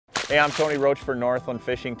Hey, I'm Tony Roach for Northland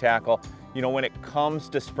Fishing Tackle. You know, when it comes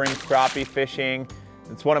to spring crappie fishing,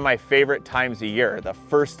 it's one of my favorite times of year. The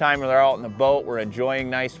first time they're out in the boat, we're enjoying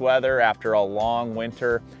nice weather after a long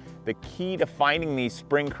winter. The key to finding these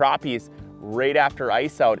spring crappies right after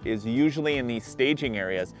ice out is usually in these staging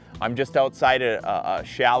areas. I'm just outside a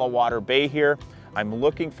shallow water bay here. I'm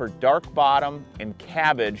looking for dark bottom and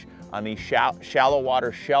cabbage on these shallow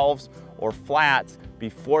water shelves or flats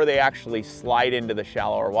before they actually slide into the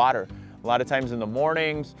shallower water. A lot of times in the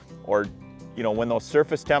mornings, or you know, when those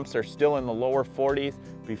surface temps are still in the lower 40s,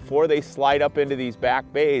 before they slide up into these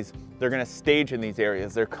back bays, they're gonna stage in these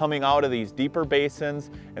areas. They're coming out of these deeper basins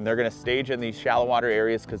and they're gonna stage in these shallow water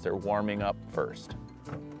areas because they're warming up first.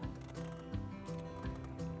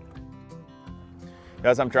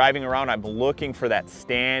 As I'm driving around, I'm looking for that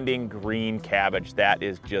standing green cabbage. That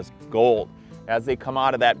is just gold. As they come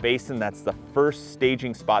out of that basin, that's the first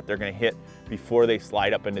staging spot they're gonna hit before they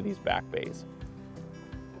slide up into these back bays.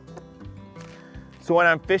 So when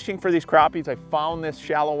I'm fishing for these crappies, I found this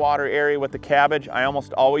shallow water area with the cabbage. I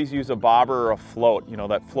almost always use a bobber or a float. You know,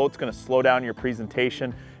 that float's gonna slow down your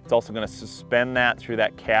presentation. It's also gonna suspend that through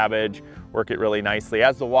that cabbage, work it really nicely.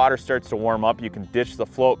 As the water starts to warm up, you can ditch the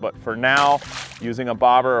float, but for now, using a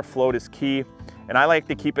bobber or float is key. And I like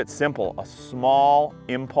to keep it simple. A small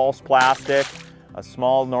impulse plastic, a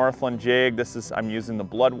small Northland jig. I'm using the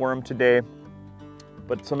bloodworm today.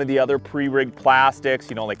 But some of the other pre-rigged plastics,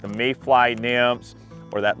 you know, like the mayfly nymphs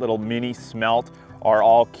or that little mini smelt are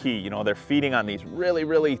all key. You know, they're feeding on these really,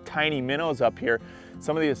 really tiny minnows up here.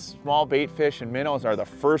 Some of these small bait fish and minnows are the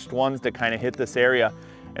first ones to kind of hit this area,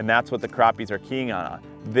 and that's what the crappies are keying on.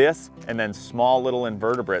 This and then small little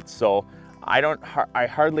invertebrates. So I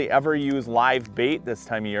hardly ever use live bait this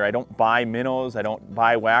time of year. I don't buy minnows, I don't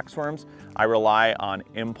buy waxworms. I rely on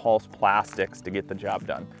impulse plastics to get the job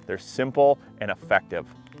done. They're simple and effective.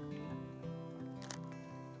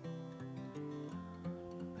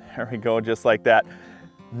 There we go, just like that.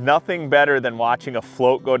 Nothing better than watching a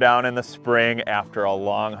float go down in the spring after a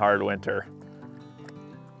long, hard winter.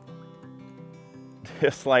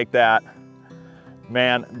 Just like that.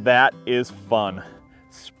 Man, that is fun.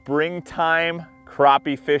 Springtime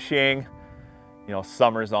crappie fishing, you know,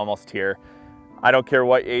 summer's almost here. I don't care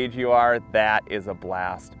what age you are, that is a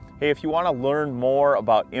blast. Hey, if you want to learn more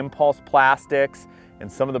about impulse plastics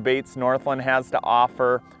and some of the baits Northland has to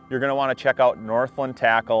offer, you're going to want to check out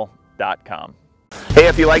northlandtackle.com. Hey,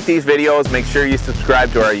 if you like these videos, make sure you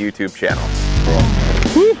subscribe to our YouTube channel.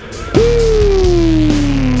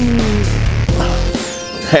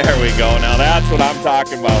 There we go. Now that's what I'm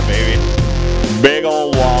talking about, baby. Big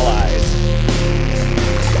old walleyes.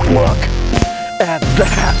 Look at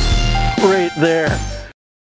that right there.